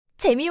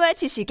재미와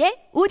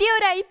지식의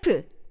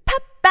오디오라이프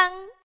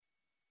팝빵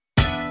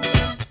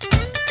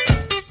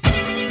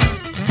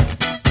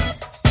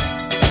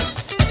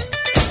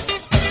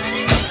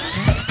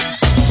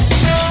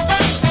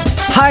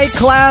High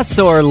class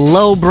or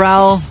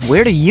lowbrow,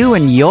 where do you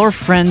and your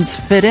friends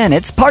fit in?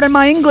 It's Pardon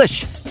My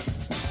English.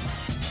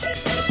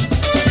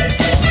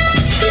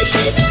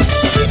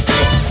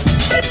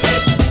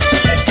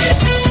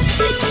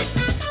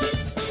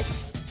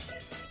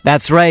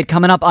 That's right.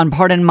 Coming up on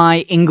Pardon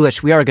My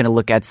English, we are going to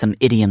look at some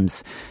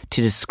idioms to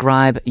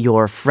describe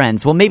your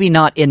friends. Well, maybe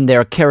not in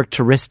their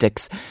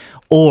characteristics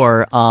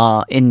or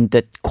in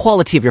the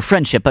quality of your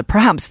friendship, but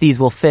perhaps these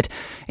will fit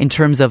in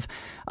terms of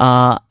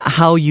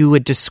how you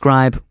would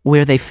describe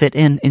where they fit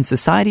in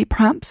society,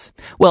 perhaps?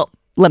 Well,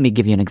 let me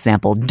give you an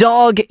example.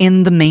 Dog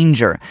in the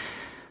manger.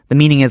 The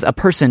meaning is a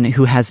person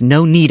who has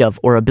no need of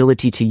or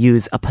ability to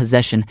use a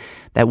possession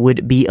that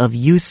would be of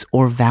use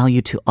or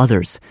value to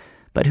others,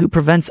 but who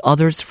prevents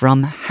others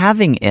from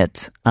having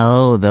it.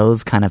 Oh,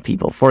 those kind of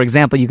people. For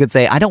example, you could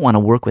say, I don't want to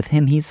work with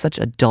him. He's such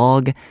a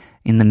dog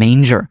in the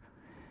manger.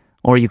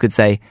 Or you could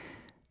say,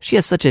 she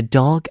has such a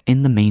dog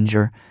in the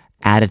manger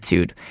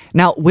attitude.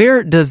 Now,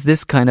 where does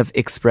this kind of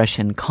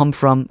expression come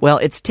from? Well,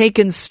 it's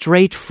taken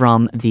straight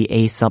from the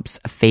Aesop's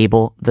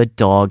fable, The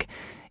Dog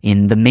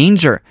in the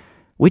Manger,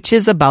 which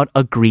is about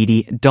a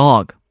greedy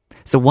dog.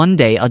 So one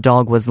day, a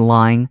dog was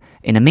lying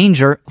in a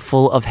manger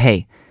full of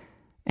hay,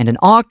 and an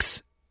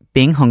ox,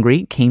 being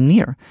hungry, came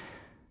near.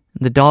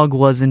 The dog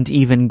wasn't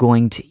even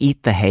going to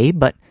eat the hay,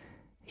 but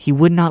he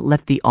would not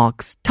let the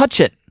ox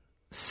touch it,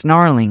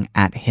 snarling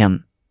at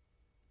him.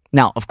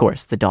 Now, of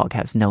course, the dog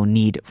has no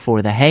need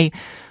for the hay,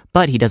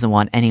 but he doesn't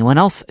want anyone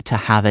else to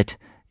have it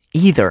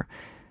either.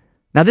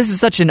 Now, this is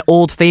such an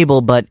old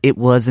fable, but it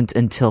wasn't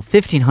until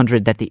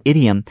 1500 that the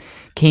idiom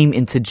came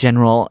into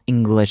general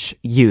English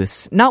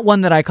use. Not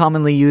one that I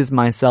commonly use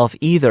myself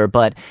either,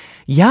 but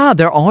yeah,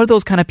 there are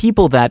those kind of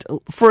people that,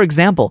 for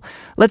example,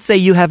 let's say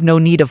you have no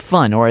need of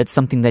fun, or it's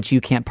something that you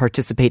can't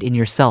participate in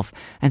yourself,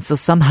 and so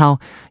somehow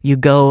you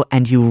go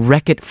and you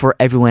wreck it for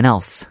everyone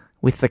else.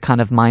 With the kind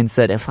of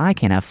mindset, if I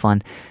can't have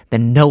fun,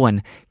 then no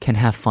one can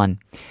have fun.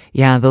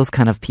 Yeah, those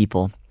kind of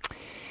people.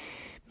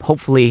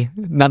 Hopefully,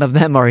 none of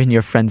them are in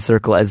your friend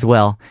circle as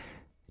well.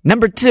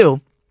 Number 2,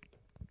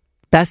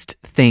 best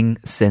thing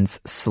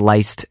since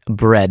sliced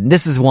bread.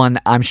 This is one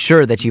I'm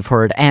sure that you've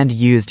heard and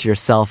used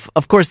yourself.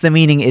 Of course, the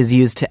meaning is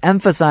used to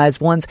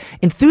emphasize one's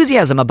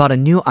enthusiasm about a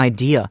new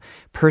idea,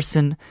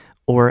 person,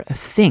 or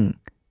thing.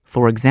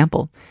 For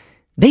example,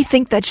 they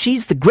think that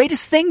she's the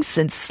greatest thing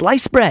since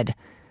sliced bread,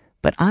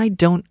 but I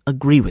don't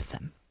agree with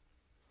them.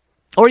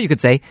 Or you could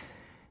say,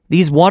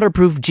 these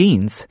waterproof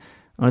jeans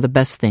are the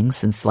best thing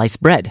since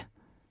sliced bread.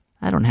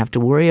 I don't have to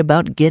worry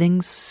about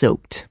getting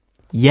soaked.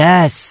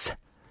 Yes!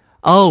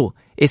 Oh,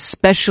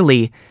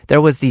 especially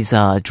there was these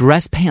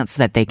dress pants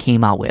that they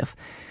came out with.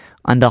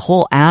 And the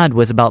whole ad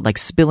was about like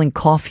spilling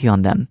coffee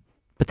on them.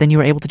 But then you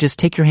were able to just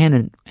take your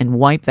hand and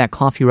wipe that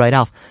coffee right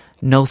off.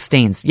 No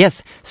stains.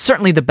 Yes,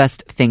 certainly the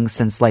best thing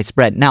since sliced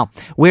bread. Now,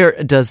 where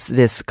does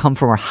this come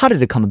from or how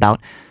did it come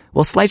about?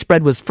 Well, sliced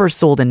bread was first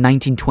sold in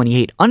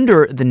 1928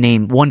 under the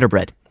name Wonder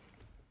Bread.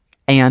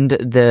 And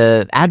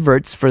the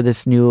adverts for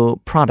this new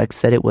product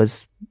said it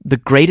was the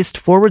greatest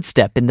forward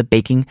step in the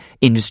baking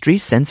industry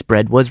since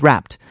bread was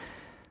wrapped.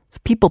 So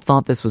people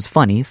thought this was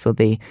funny, so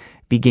they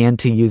began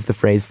to use the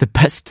phrase the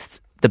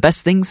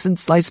best thing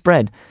since sliced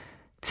bread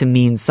to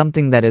mean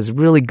something that is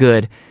really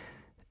good.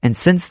 And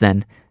since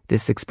then,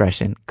 this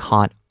expression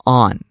caught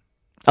on.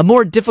 A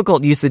more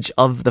difficult usage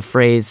of the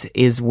phrase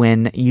is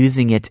when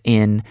using it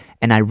in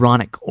an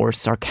ironic or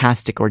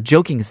sarcastic or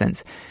joking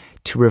sense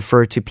to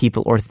refer to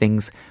people or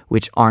things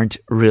which aren't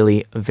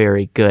really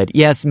very good.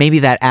 Yes, maybe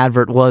that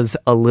advert was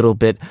a little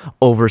bit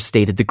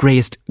overstated, the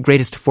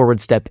greatest forward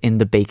step in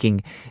the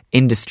baking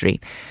industry.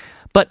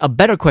 But a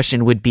better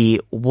question would be,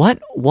 what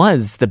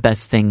was the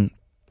best thing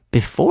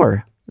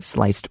before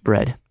sliced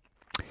bread?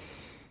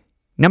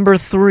 Number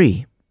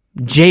 3,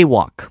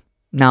 jaywalk.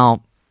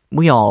 Now,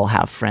 we all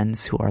have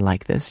friends who are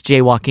like this.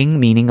 Jaywalking,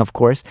 meaning, of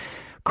course,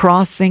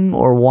 crossing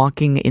or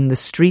walking in the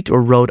street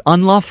or road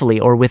unlawfully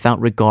or without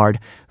regard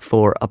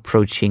for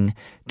approaching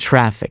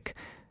traffic.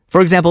 For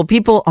example,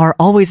 people are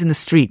always in the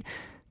street,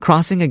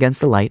 crossing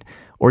against the light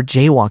or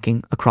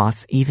jaywalking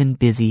across even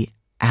busy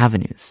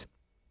avenues.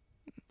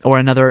 Or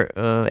another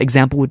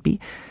example would be,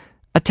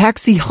 a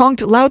taxi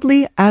honked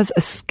loudly as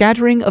a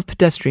scattering of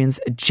pedestrians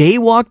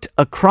jaywalked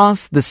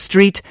across the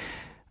street,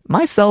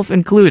 myself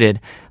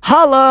included.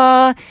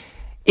 Holla!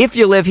 If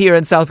you live here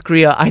in South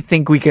Korea, I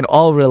think we can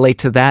all relate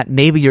to that.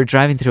 Maybe you're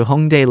driving through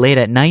Hongdae late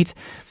at night.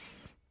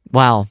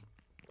 Wow.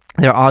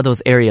 There are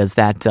those areas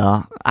that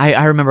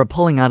I remember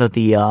pulling out of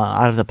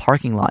the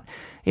parking lot.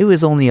 It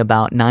was only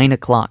about 9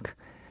 o'clock.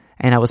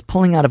 And I was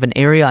pulling out of an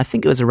area, I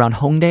think it was around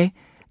Hongdae.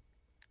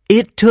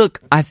 It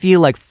took, I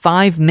feel like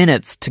 5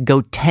 minutes to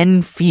go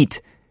 10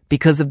 feet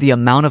because of the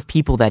amount of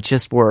people that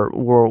just were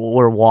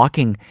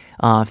walking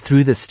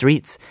through the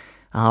streets,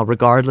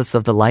 regardless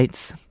of the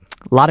lights.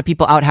 A lot of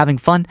people out having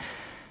fun.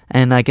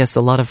 And I guess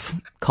a lot of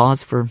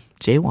cause for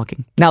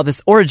jaywalking. Now,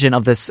 this origin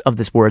of this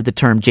word, the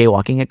term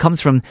jaywalking, it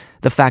comes from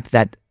the fact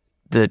that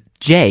the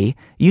J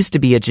used to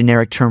be a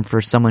generic term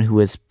for someone who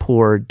is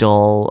poor,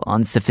 dull,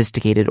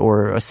 unsophisticated,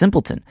 or a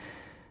simpleton.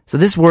 So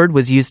this word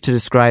was used to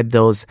describe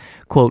those,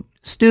 quote,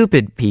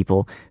 stupid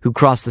people who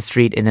cross the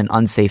street in an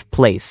unsafe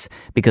place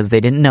because they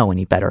didn't know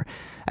any better,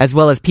 as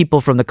well as people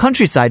from the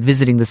countryside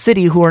visiting the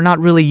city who are not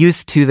really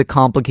used to the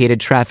complicated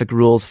traffic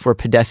rules for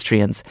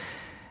pedestrians,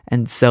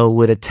 and so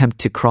would attempt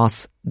to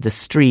cross the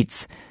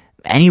streets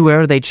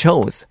anywhere they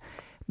chose.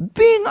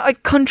 Being a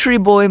country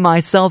boy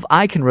myself,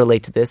 I can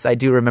relate to this. I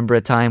do remember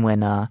a time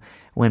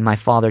when my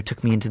father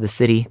took me into the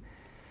city,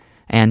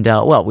 and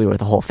we were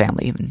the whole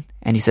family,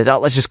 and he said, "Oh,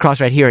 let's just cross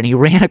right here." And he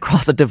ran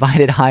across a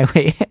divided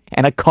highway,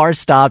 and a car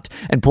stopped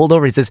and pulled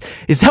over. He says,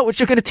 "Is that what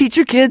you're going to teach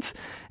your kids?"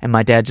 And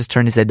my dad just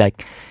turned and said,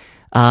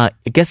 "I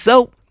guess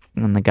so."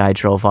 And the guy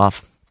drove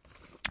off.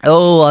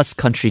 Oh, us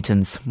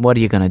countrytons, what are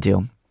you going to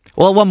do?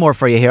 Well, one more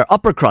for you here.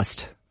 Upper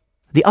crust,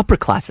 the upper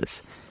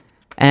classes,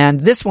 and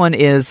this one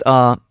is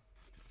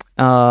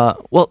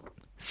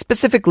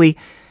specifically,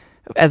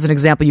 as an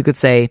example, you could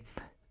say,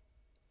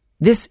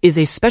 this is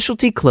a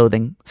specialty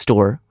clothing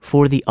store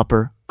for the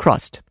upper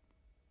crust.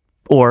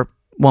 Or,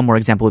 one more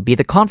example would be,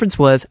 the conference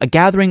was a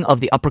gathering of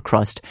the upper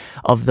crust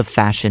of the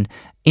fashion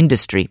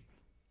industry.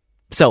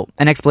 So,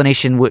 an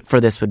explanation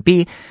for this would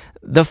be,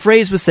 the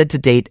phrase was said to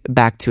date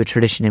back to a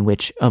tradition in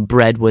which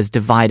bread was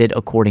divided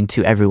according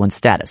to everyone's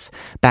status,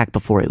 back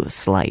before it was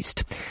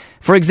sliced.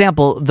 For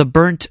example, the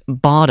burnt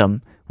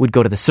bottom would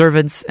go to the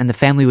servants, and the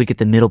family would get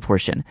the middle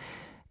portion.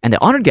 And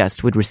the honored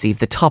guest would receive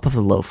the top of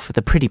the loaf,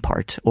 the pretty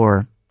part,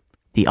 or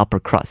the upper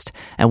crust.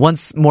 And one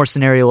more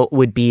scenario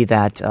would be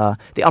that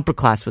the upper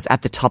class was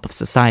at the top of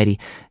society.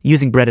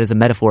 Using bread as a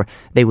metaphor,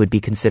 they would be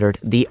considered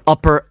the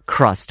upper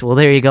crust. Well,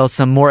 there you go,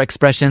 some more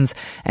expressions.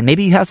 And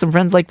maybe you have some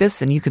friends like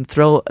this, and you can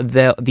throw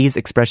these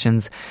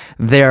expressions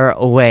their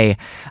way.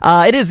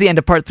 It is the end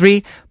of part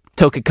 3.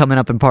 Toka coming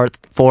up in part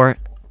 4.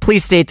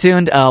 Please stay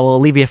tuned. We'll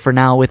leave you for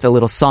now with a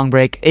little song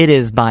break. It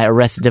is by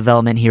Arrested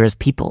Development. Here is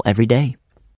People Every Day.